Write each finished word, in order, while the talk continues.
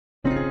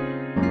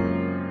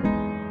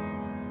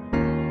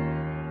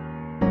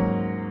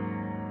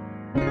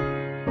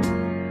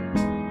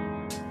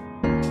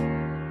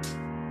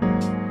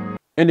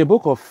In the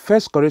book of 1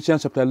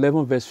 Corinthians chapter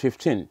 11 verse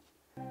 15,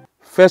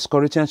 1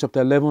 Corinthians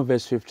chapter 11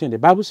 verse 15, the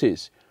Bible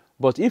says,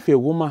 "But if a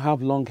woman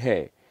have long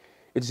hair,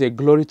 it is a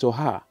glory to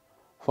her,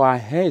 for her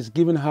hair is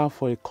given her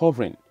for a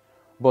covering.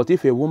 But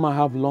if a woman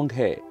have long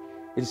hair,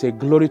 it is a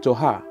glory to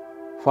her,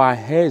 for her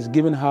hair is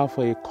given her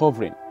for a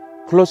covering."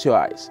 Close your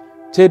eyes.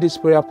 Take this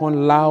prayer point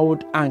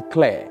loud and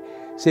clear.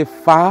 Say,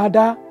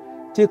 "Father,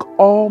 take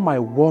all my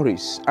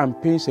worries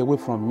and pains away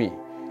from me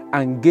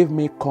and give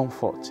me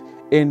comfort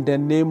in the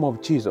name of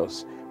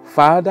Jesus.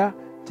 Father,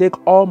 take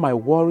all my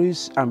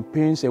worries and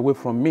pains away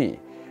from me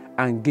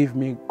and give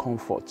me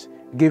comfort.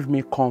 Give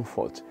me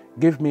comfort.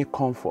 Give me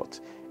comfort.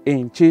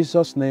 In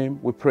Jesus' name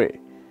we pray.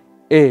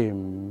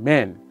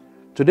 Amen."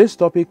 Today's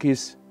topic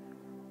is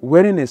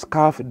wearing a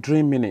scarf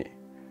dream meaning.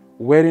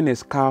 Wearing a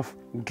scarf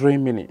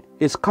dream meaning.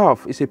 A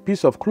scarf is a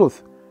piece of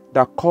cloth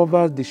that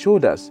covers the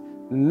shoulders,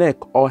 neck,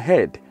 or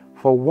head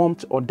for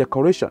warmth or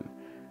decoration.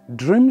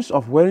 Dreams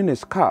of wearing a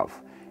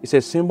scarf is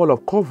a symbol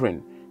of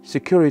covering,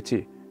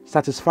 security,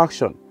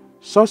 satisfaction,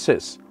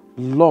 success,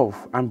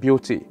 love, and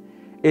beauty.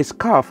 A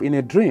scarf in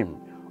a dream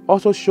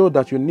also shows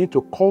that you need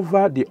to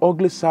cover the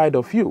ugly side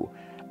of you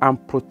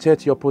and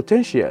protect your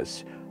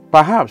potentials.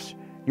 Perhaps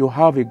you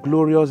have a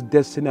glorious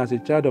destiny as a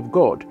child of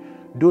God.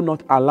 Do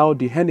not allow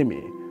the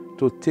enemy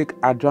to take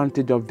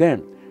advantage of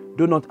them.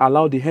 Do not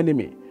allow the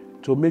enemy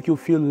to make you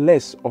feel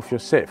less of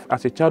yourself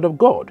as a child of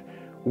God.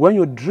 When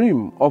you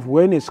dream of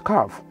wearing a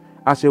scarf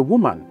as a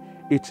woman,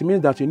 it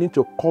means that you need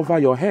to cover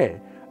your hair.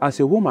 As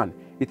a woman,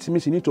 it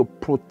means you need to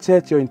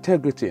protect your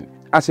integrity.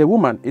 As a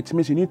woman, it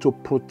means you need to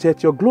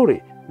protect your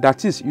glory.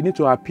 That is, you need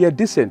to appear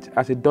decent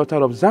as a daughter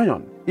of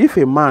Zion. If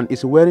a man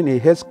is wearing a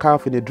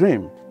headscarf in a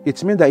dream,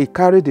 it means that he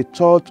carries the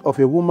thought of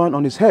a woman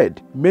on his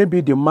head.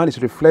 Maybe the man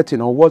is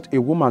reflecting on what a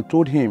woman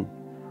told him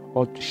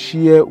or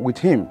shared with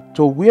him.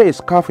 To wear a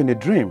scarf in a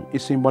dream,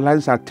 it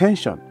symbolizes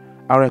attention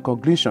and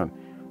recognition.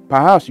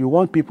 Perhaps you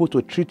want people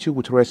to treat you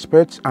with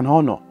respect and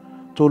honor.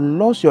 To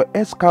lose your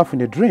headscarf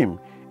in a dream,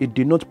 it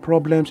denotes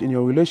problems in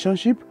your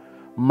relationship,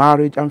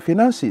 marriage, and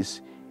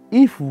finances.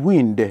 If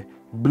wind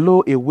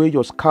blow away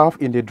your scarf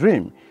in the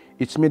dream,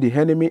 it means the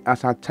enemy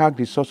has attacked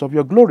the source of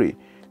your glory.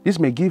 This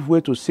may give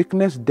way to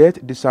sickness,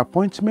 death,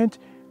 disappointment,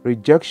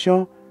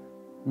 rejection,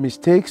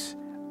 mistakes,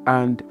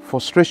 and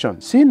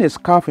frustration. Seeing a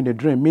scarf in the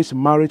dream means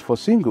marriage for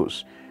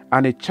singles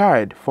and a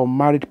child for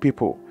married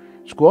people.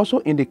 It could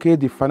also indicate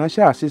the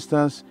financial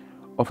assistance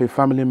of a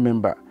family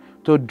member.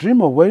 To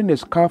dream of wearing a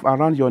scarf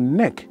around your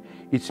neck,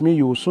 it means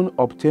you will soon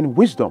obtain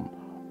wisdom,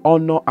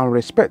 honor, and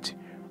respect.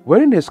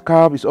 Wearing a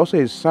scarf is also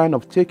a sign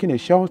of taking a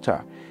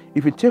shelter.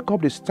 If you take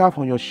up the staff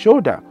on your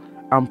shoulder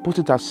and put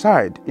it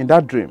aside in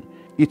that dream,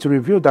 it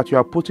reveals that you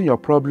are putting your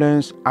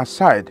problems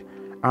aside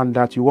and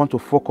that you want to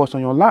focus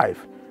on your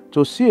life.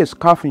 To see a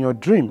scarf in your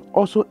dream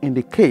also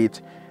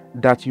indicates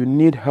that you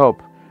need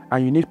help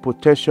and you need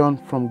protection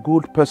from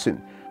good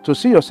person. To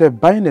see yourself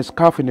buying a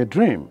scarf in a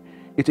dream,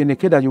 it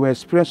indicates that you will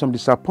experience some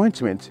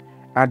disappointment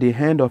at the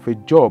end of a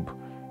job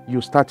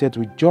you started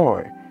with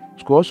joy.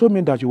 It could also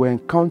mean that you will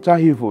encounter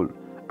evil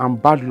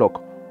and bad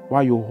luck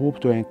while you hope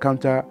to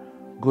encounter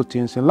good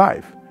things in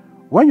life.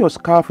 When your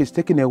scarf is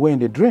taken away in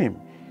the dream,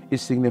 it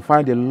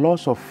signifies the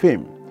loss of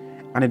fame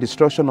and the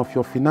destruction of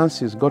your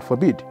finances, God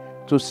forbid.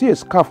 To see a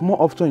scarf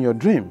more often in your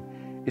dream,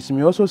 it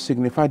may also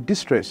signify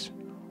distress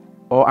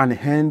or an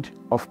end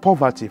of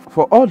poverty.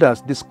 For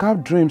others, the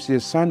scarf dreams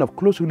is a sign of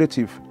close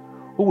relative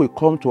who will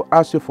come to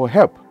ask you for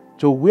help.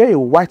 To wear a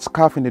white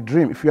scarf in a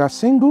dream, if you are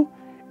single,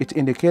 it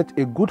indicates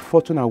a good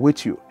fortune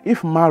awaits you.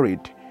 If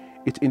married,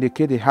 it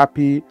indicates a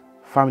happy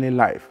family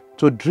life.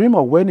 To dream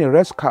of wearing a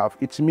red scarf,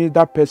 it means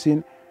that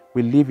person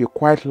will live a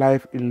quiet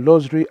life in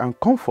luxury and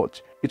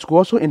comfort. It could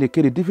also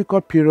indicate a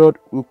difficult period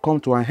will come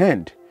to an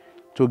end,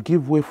 to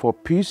give way for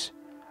peace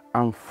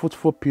and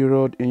fruitful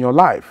period in your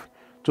life.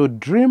 To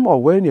dream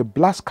of wearing a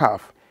black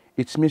scarf,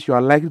 it means you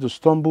are likely to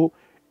stumble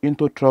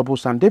into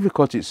troubles and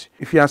difficulties.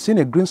 If you are seeing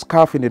a green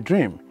scarf in a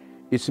dream,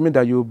 it means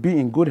that you will be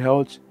in good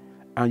health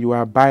and you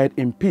will abide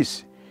in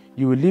peace.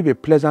 You will live a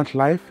pleasant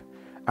life,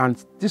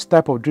 and this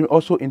type of dream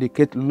also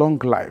indicates long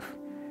life,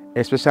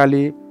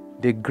 especially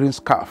the green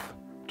scarf.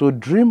 To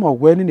dream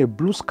of wearing a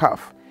blue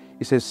scarf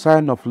is a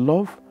sign of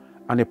love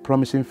and a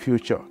promising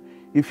future.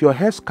 If your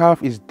hair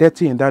scarf is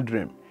dirty in that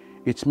dream,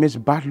 it means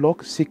bad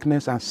luck,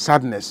 sickness, and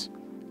sadness.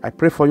 I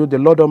pray for you, the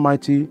Lord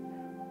Almighty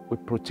will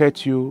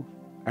protect you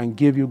and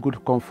give you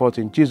good comfort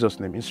in Jesus'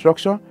 name.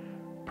 Instruction: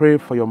 pray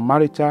for your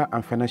marital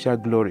and financial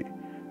glory.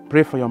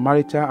 Pray for your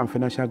marital and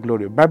financial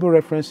glory. Bible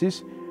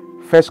references: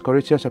 1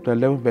 Corinthians chapter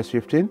 11 verse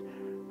 15,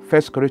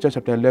 1 Corinthians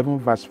chapter 11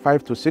 verse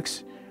 5 to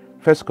 6,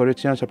 1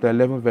 Corinthians chapter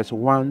 11 verse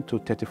 1 to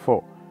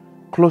 34.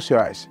 Close your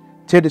eyes.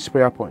 Take this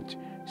prayer point.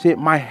 Say,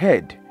 "My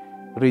head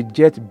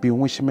reject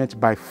bewitchment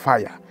by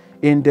fire."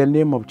 In the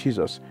name of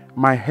Jesus,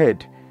 my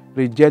head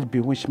reject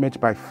bewitchment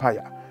by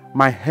fire.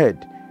 My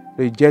head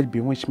reject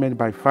bewitchment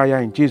by fire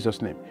in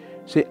Jesus' name.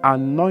 Say,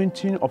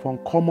 "Anointing of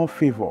uncommon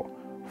favor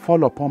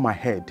fall upon my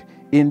head."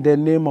 In the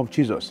name of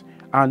Jesus,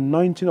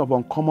 anointing of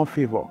uncommon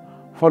favor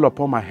fall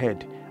upon my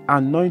head.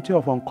 Anointing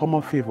of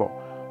uncommon favor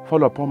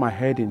fall upon my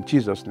head in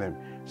Jesus' name.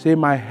 Say,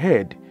 my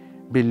head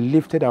be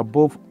lifted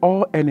above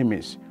all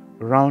enemies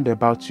round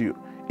about you.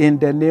 In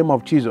the name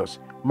of Jesus,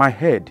 my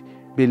head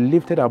be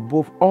lifted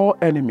above all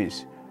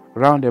enemies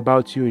round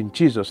about you in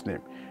Jesus'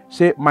 name.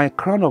 Say, my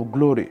crown of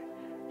glory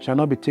shall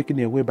not be taken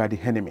away by the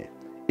enemy.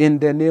 In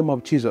the name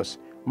of Jesus,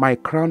 my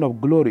crown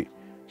of glory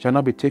shall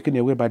not be taken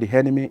away by the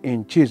enemy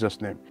in Jesus'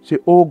 name. Say,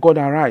 oh God,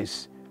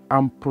 arise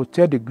and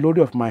protect the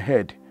glory of my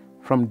head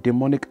from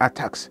demonic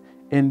attacks.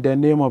 In the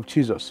name of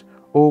Jesus,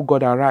 oh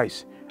God,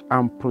 arise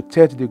and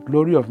protect the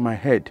glory of my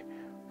head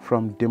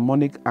from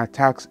demonic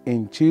attacks.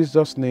 In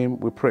Jesus' name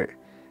we pray.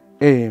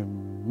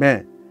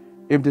 Amen.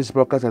 If this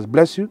broadcast has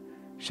blessed you,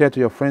 share to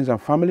your friends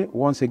and family.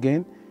 Once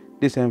again,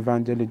 this is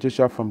Evangelist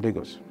Joshua from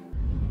Lagos.